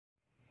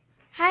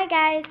Hi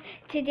guys.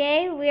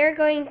 Today we're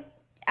going to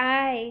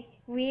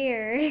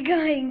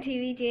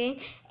be doing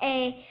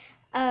a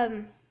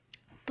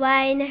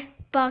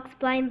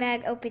blind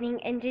bag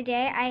opening, and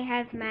today I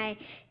have my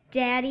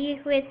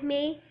daddy with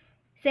me.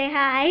 Say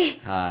hi.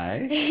 Hi.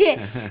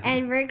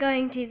 And we're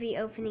going to be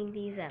opening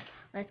these up.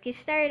 Let's get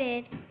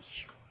started.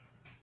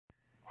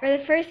 For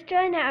the first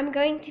one, I'm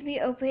going to be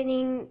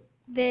opening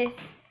this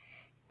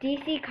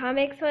DC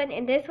Comics one,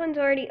 and this one's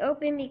already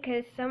open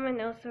because someone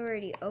else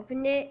already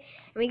opened it,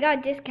 and we got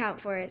a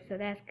discount for it, so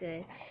that's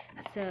good.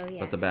 So yeah.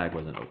 But the bag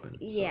wasn't open.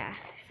 Yeah,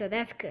 so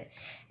that's good.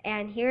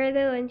 And here are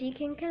the ones you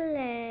can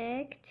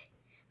collect.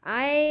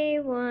 I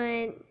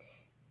want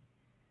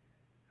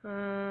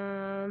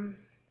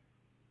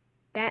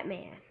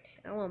Batman.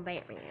 I want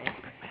Batman.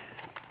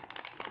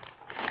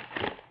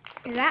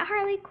 Is that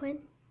Harley Quinn?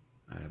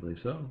 I believe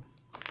so.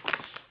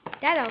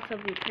 That'd also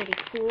be pretty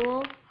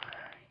cool.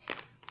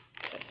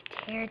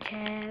 Tear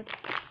tab.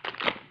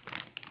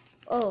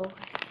 Oh,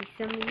 I see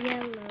some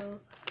yellow.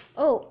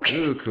 Oh.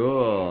 Ooh,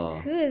 cool.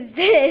 Who is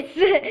this?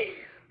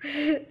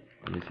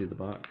 Let me see the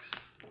box.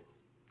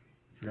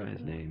 I forgot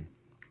his name.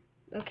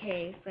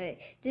 Okay, but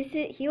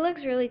he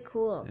looks really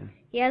cool. Yeah.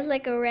 He has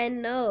like a red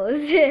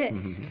nose.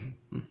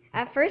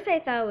 At first I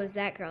thought it was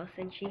that girl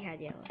since she had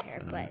yellow hair,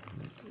 but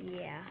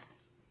yeah.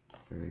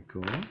 Very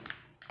cool.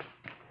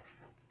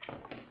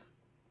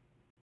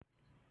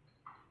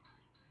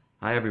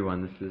 Hi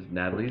everyone, this is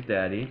Natalie's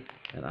daddy,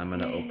 and I'm going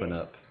to open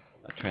up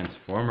a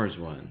Transformers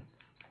one.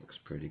 Looks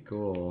pretty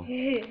cool.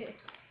 Let's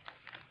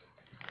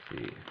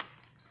see.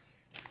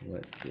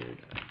 What did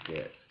I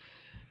get?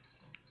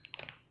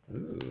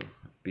 Ooh,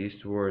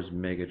 Beast Wars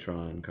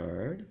Megatron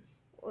card.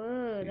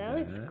 Whoa, that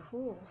looks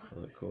cool.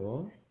 That look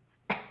cool.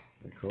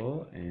 Very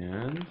cool.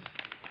 And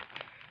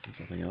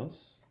something else.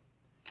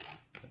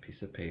 A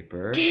piece of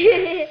paper.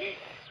 And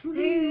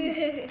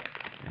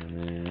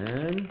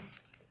then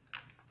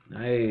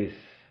nice.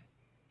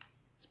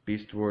 It's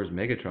Beast Wars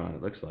Megatron,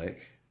 it looks like.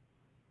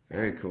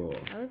 Very cool.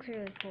 That looks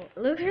really cool.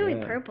 It looks really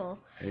purple.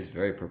 It's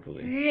very purpley.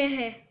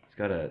 It's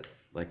got a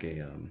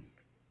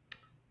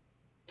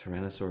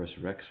Tyrannosaurus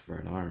Rex for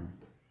an arm.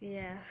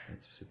 Yeah.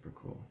 That's super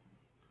cool.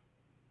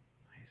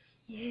 Nice.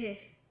 Yeah.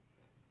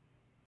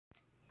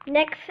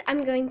 Next,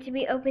 I'm going to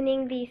be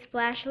opening these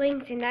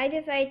Splashlings, and I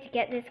decided to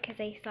get this because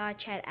I saw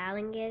Chad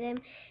Allen get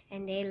them,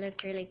 and they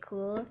looked really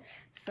cool.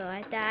 So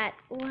I thought,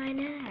 why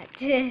not?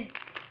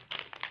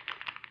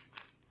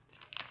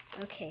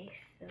 Okay,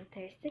 so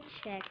there's the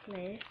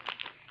checklist,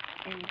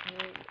 and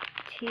the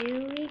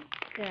two we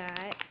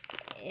got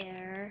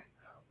are,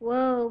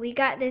 whoa, we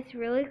got this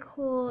really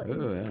cool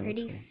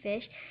pretty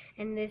fish,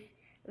 and this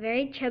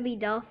very chubby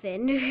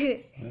dolphin.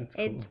 That's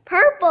It's cool.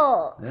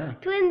 purple! Yeah.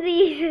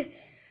 Twinsies!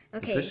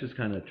 Okay. The fish is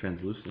kind of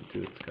translucent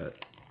too. It's got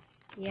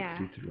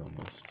see-through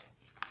almost.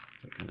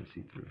 It's kind of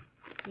see-through.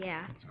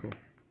 Yeah. That's cool.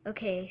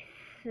 Okay,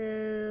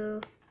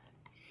 so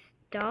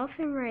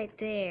dolphin right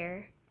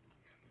there.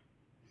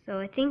 So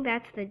I think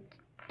that's the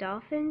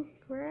dolphin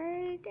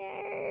right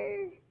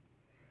there.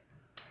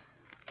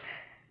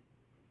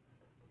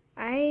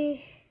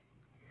 I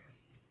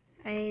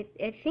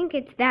think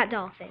it's that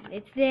dolphin.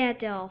 It's that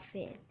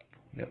dolphin.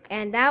 Yep.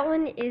 And that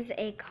one is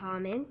a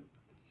common.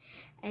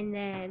 And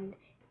then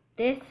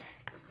this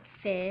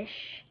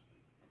fish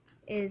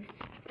is,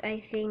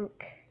 I think,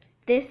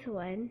 this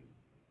one.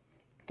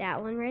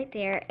 That one right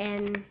there.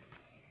 And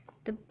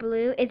the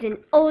blue is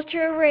an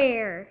ultra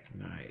rare.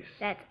 Nice.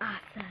 That's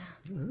awesome.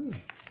 Ooh.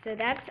 So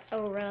that's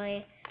a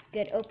really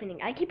good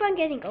opening. I keep on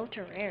getting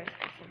ultra rares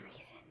for some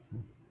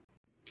reason.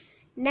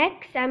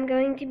 Next, I'm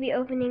going to be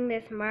opening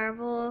this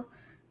Marvel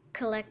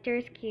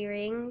Collector's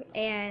Keyring,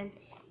 and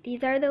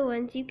these are the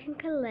ones you can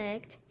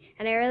collect.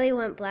 And I really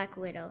want Black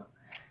Widow,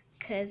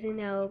 because, you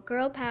know,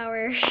 girl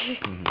power.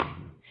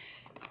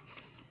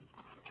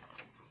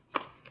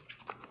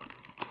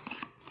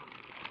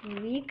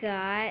 We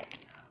got,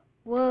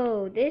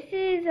 whoa, this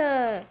is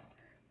a,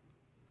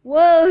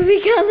 whoa, we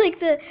got like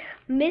the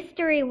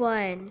mystery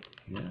one.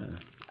 Yeah.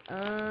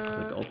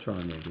 It's like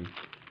Ultron maybe.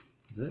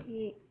 Is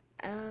it?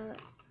 I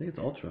think it's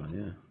Ultron,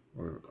 yeah.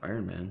 Or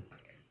Iron Man.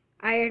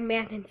 Iron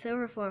Man in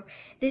silver form.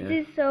 This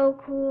is so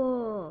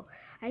cool.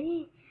 I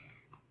didn't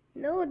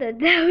know that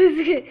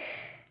was good.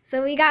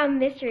 So we got a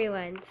mystery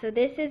one. So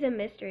this is a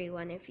mystery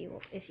one if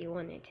you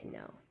wanted to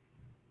know.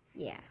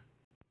 Yeah.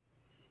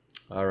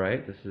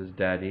 Alright, this is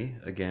Daddy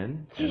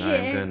again, and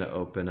I'm going to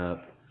open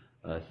up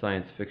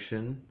Science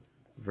Fiction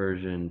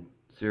version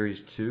Series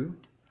 2,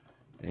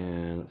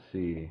 and let's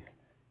see,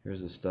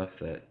 here's the stuff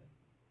that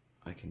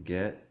I can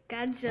get.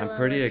 Godzilla. I'm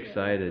pretty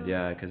excited,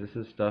 yeah, because this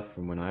is stuff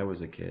from when I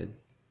was a kid,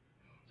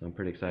 so I'm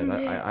pretty excited.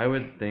 I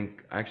would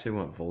think, I actually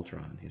want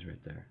Voltron, he's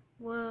right there.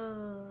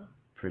 Whoa.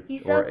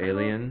 He's or so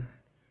Alien,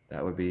 cool.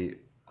 That would be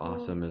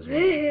awesome as well.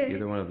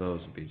 Either one of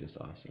those would be just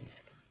awesome.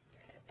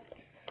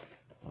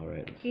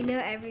 Alright. Do you know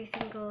every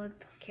single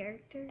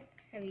character?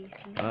 Have you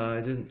seen them?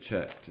 I didn't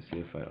check to see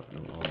if I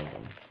know all of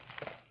them.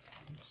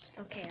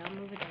 Okay, I'll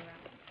move it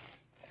around.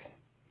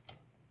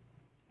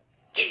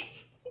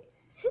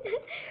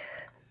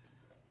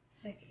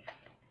 Okay.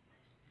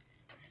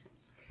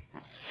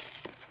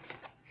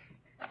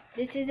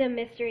 This is a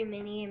Mystery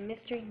Mini, and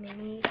Mystery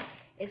Mini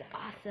is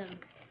awesome.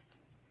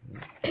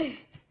 Here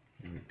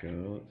we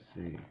go. Let's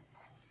see.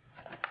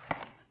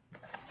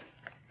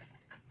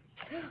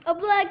 A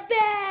black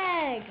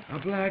bag! A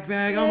black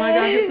bag. Oh my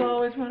gosh, it's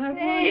always what I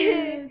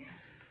wanted.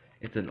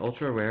 It's an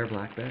ultra rare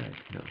black bag.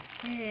 No.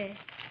 Let's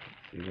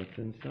see what's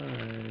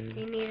inside. Do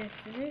you need a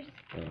scissors?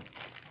 Oh,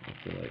 I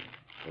have to like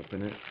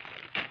open it.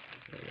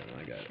 There we go.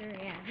 I got it. Sure,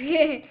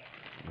 yeah.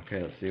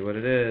 Okay, let's see what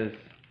it is.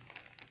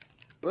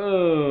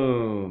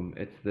 Boom!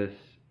 It's this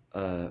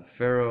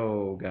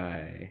Pharaoh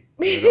guy.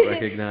 I don't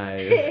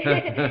recognize.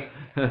 I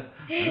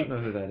don't know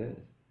who that is.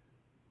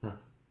 Huh.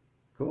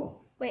 Cool.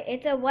 Wait,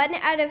 it's a 1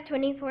 out of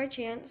 24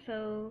 chance,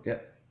 so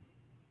Yep.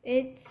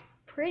 it's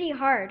pretty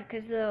hard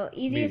because the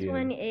easiest Medium.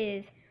 one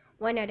is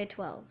 1 out of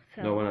 12.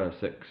 So No, 1 out of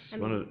 6. I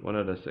mean- One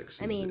out of 6.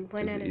 I mean,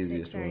 1 out the of 6.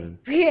 easiest Sorry. one.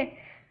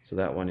 So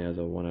that one has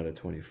a 1 out of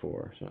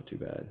 24. It's not too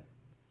bad.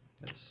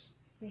 That's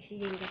At least you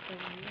didn't get the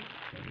one.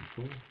 very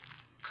cool.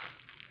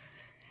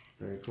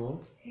 Very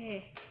cool.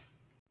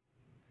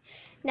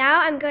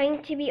 Now I'm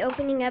going to be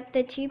opening up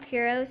the 2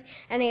 Puros,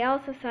 and I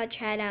also saw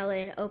Chad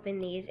Allen open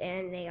these,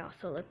 and they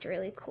also looked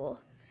really cool.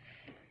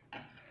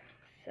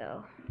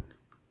 So,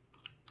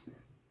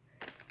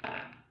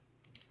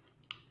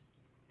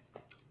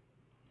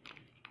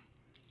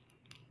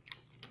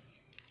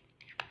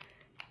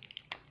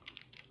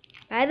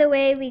 by the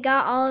way, we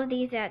got all of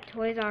these at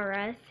Toys R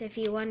Us if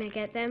you want to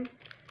get them.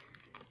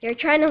 You're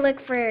trying to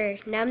look for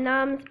Num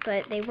Noms,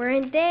 but they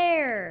weren't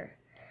there.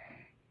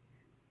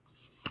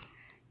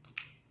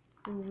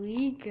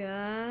 We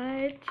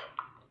got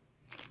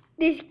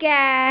this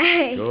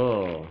guy.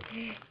 Cool.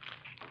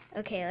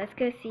 Okay, let's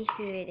go see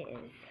who it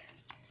is.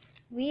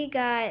 We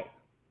got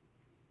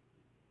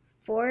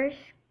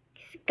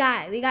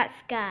Sky. We got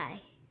Sky.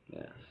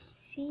 Yes.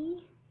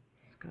 See?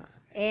 Sky.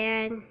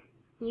 And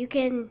you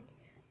can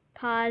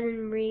pause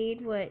and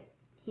read what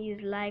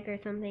he's like or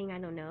something. I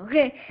don't know.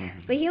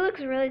 But he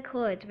looks really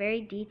cool. It's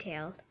very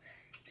detailed.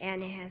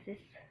 And it has this.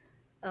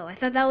 Oh, I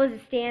thought that was a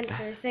stand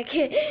for a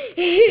second.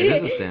 It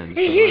is a stand.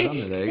 Just put it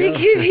on there. There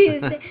you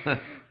go.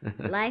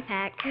 Life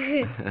hack.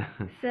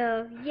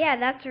 So, yeah,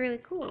 that's really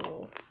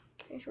cool.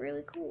 It's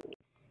really cool.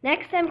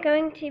 Next, I'm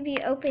going to be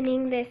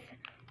opening this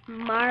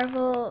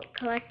Marvel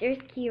Collector's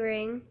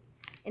Keyring.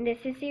 And this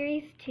is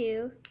Series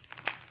 2.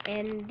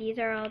 And these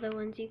are all the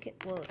ones you could...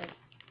 Whoa,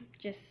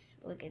 just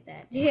look at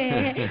that.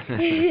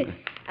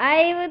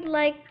 I would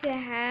like to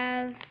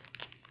have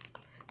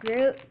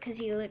Groot, because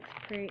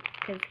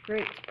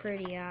Groot's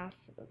pretty awesome.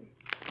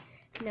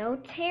 No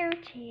tear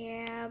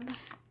tab.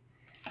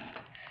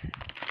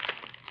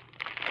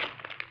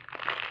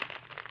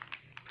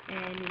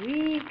 And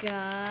we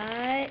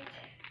got...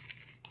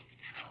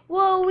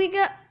 Whoa,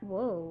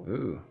 Whoa.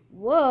 Ooh.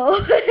 Whoa.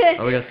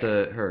 Oh, we got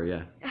her,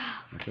 yeah.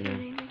 What's her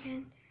name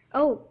again?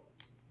 Oh.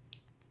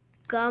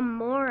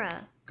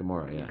 Gamora.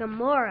 Gamora, yeah.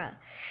 Gamora.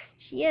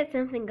 She has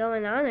something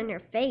going on in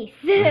her face.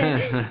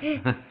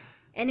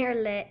 And her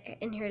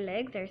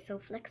legs are so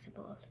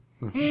flexible.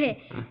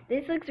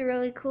 This looks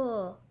really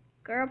cool.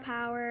 Girl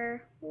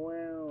power.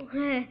 Whoa.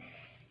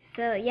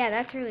 So yeah,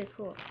 that's really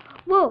cool.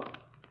 Whoa.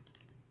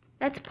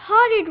 That's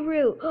potted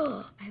root.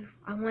 Oh,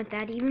 I want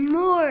that even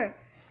more.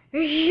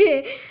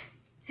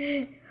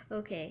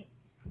 Okay.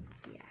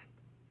 Yeah.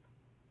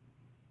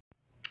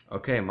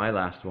 Okay, my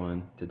last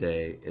one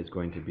today is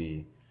going to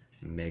be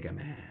Mega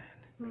Man.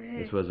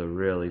 This was a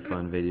really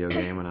fun video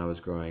game when I was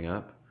growing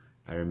up.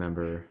 I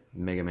remember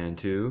Mega Man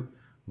 2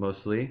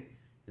 mostly,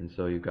 and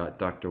so you've got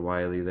Dr.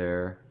 Wily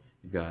there,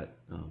 you've got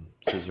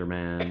Scissor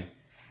Man,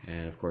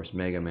 and of course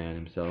Mega Man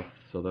himself.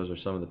 So those are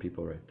some of the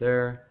people right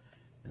there,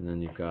 and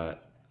then you've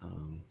got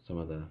some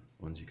of the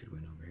ones you could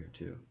win over here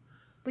too.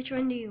 Which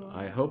one do you want?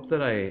 I hope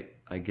that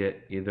I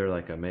get either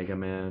like a Mega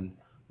Man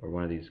or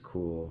one of these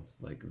cool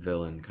like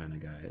villain kind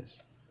of guys.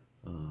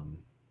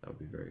 That would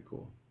be very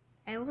cool.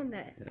 I want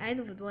that. Yeah. I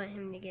would want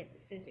him to get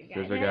the scissor guy.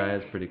 Scissor guy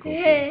is pretty cool too.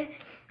 You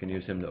can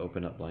use him to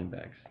open up blind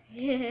bags.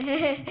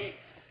 Okay.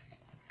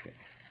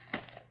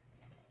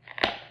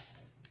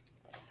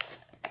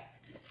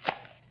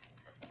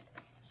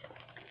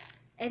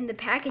 And the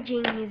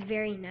packaging is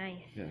very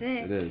nice. Yeah,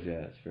 it is.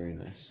 Yeah, it's very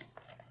nice.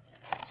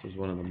 This was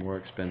one of the more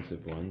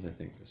expensive ones. I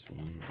think this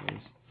one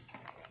was.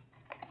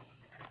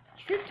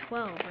 You said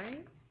 12,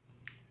 right?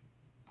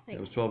 It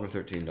was $12 or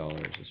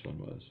 $13. This one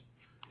was.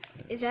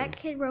 Yeah, Is that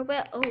Kid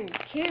Robot? Oh,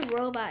 Kid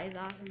Robot is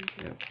awesome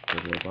too. Yep,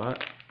 Kid Robot.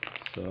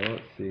 So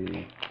let's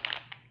see.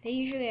 They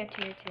usually have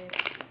tear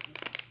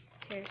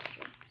strips.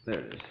 There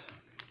it is.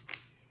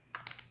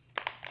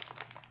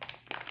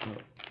 Oh,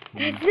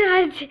 It's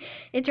not.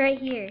 It's right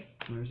here.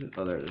 where is it?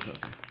 Oh, there it is.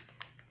 Okay.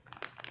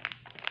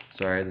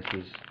 Sorry, this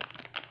is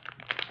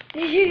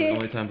the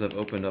only times I've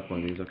opened up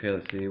one of these. Okay,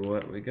 let's see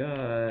what we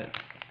got.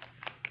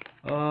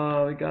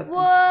 Oh, we got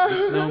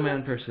the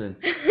snowman person.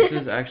 This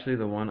is actually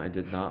the one I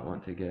did not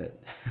want to get.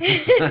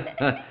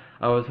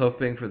 I was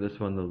hoping for this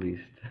one the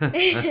least.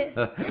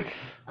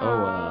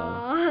 Oh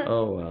well.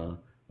 Oh well.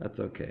 That's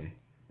okay.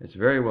 It's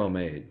very well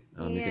made.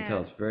 You can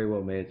tell it's very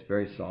well made. It's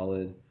very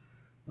solid.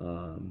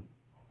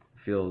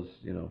 feels,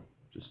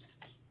 just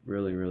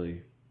really,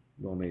 really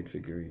well-made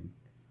figurine.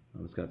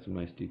 It's got some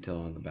nice detail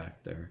on the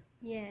back there.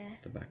 Yeah.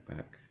 The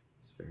backpack.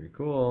 It's very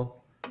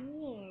cool.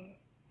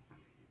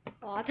 Yeah.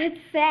 Oh, that's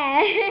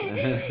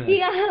sad. You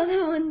got all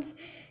the ones.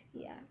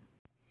 Yeah.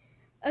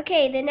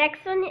 Okay, the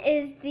next one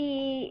is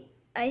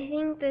I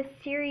think the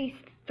Series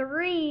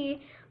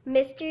 3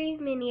 Mystery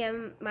Mini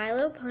My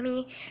Little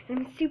Pony.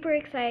 I'm super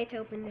excited to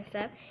open this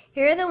up.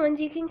 Here are the ones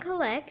you can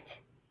collect.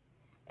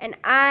 And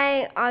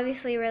I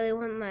obviously really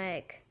want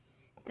like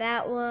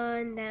that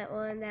one, that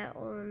one, that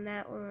one,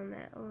 that one,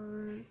 that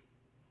one.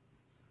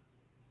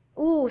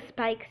 Ooh,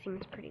 Spike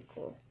seems pretty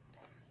cool.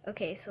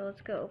 Okay, so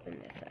let's go open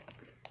this up.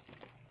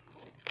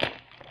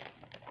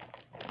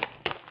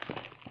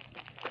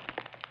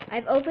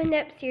 I've opened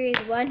up Series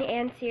 1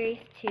 and Series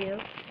 2,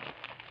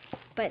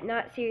 but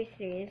not Series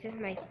 3. This is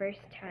my first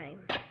time.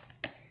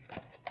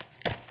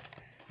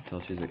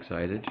 Tell she's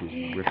excited.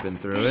 She's ripping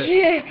through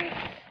it.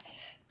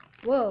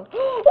 Whoa.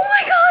 Oh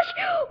my gosh!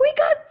 We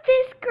got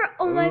this girl!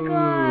 Oh my Ooh,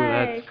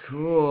 gosh! that's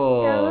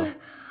cool.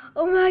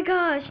 Oh my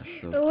gosh!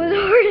 So it was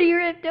cool. already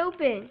ripped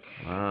open.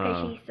 Wow.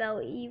 Because she's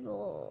so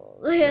evil.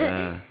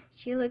 Yeah.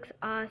 She looks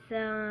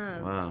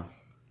awesome. Wow.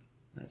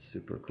 That's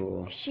super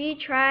cool. She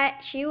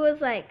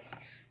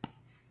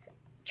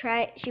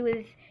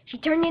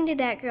turned into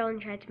that girl and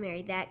tried to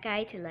marry that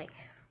guy to like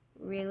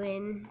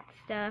ruin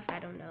stuff. I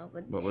don't know.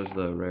 But What was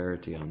the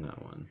rarity on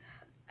that one?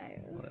 I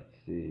don't know. Let's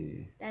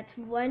see. That's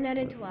 1 out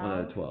of 12. 1 out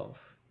of 12.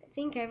 I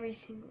think every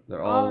single.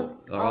 They're all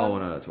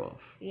 1 out of 12.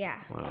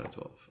 Yeah. 1 out of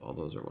 12. All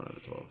those are 1 out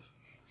of 12.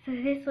 So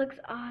this looks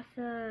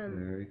awesome.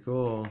 Very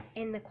cool.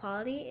 And the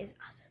quality is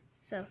awesome.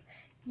 So,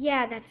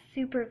 yeah, that's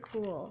super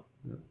cool.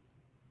 Yep.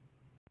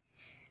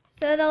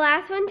 So the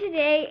last one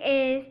today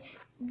is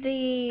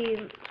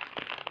the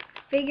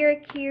Figure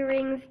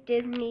Keyrings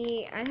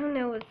Disney. I don't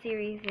know what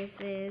series this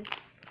is.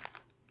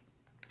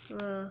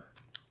 Well,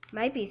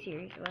 might be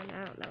Series 1.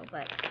 I don't know,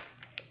 but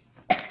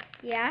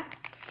yeah.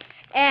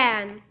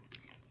 And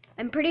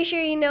I'm pretty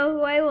sure you know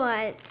who I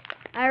want.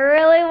 I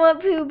really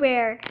want Pooh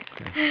Bear.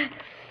 Okay.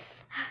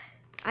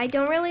 I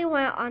don't really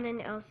want Anna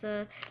and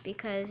Elsa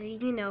because,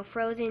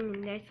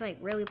 Frozen, that's like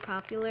really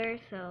popular,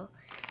 so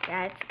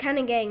yeah, it's kind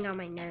of getting on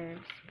my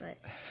nerves, but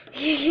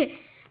I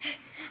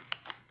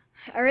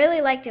really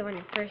liked it when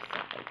it first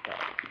started, but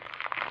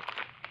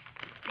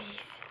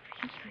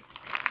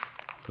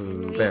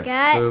Pooh we Bear.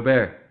 got- Pooh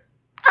Bear.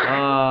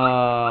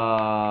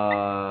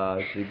 Ah,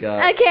 she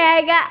got. Okay,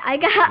 I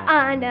got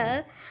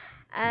Anna.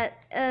 At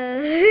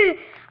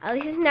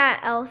least it's not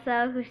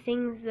Elsa who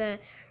sings the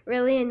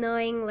really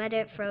annoying "Let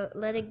It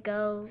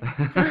Go"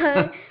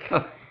 song.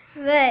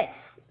 But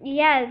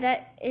yeah,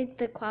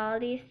 the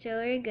quality is still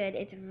really good.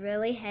 It's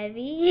really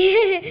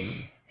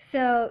heavy.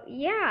 So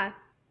yeah.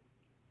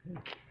 It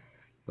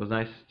was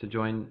nice to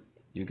join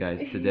you guys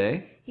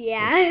today.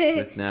 Yeah.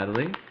 With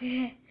Natalie.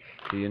 See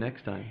you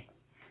next time.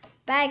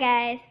 Bye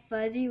guys.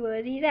 Fuzzy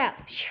Wuzzy's out.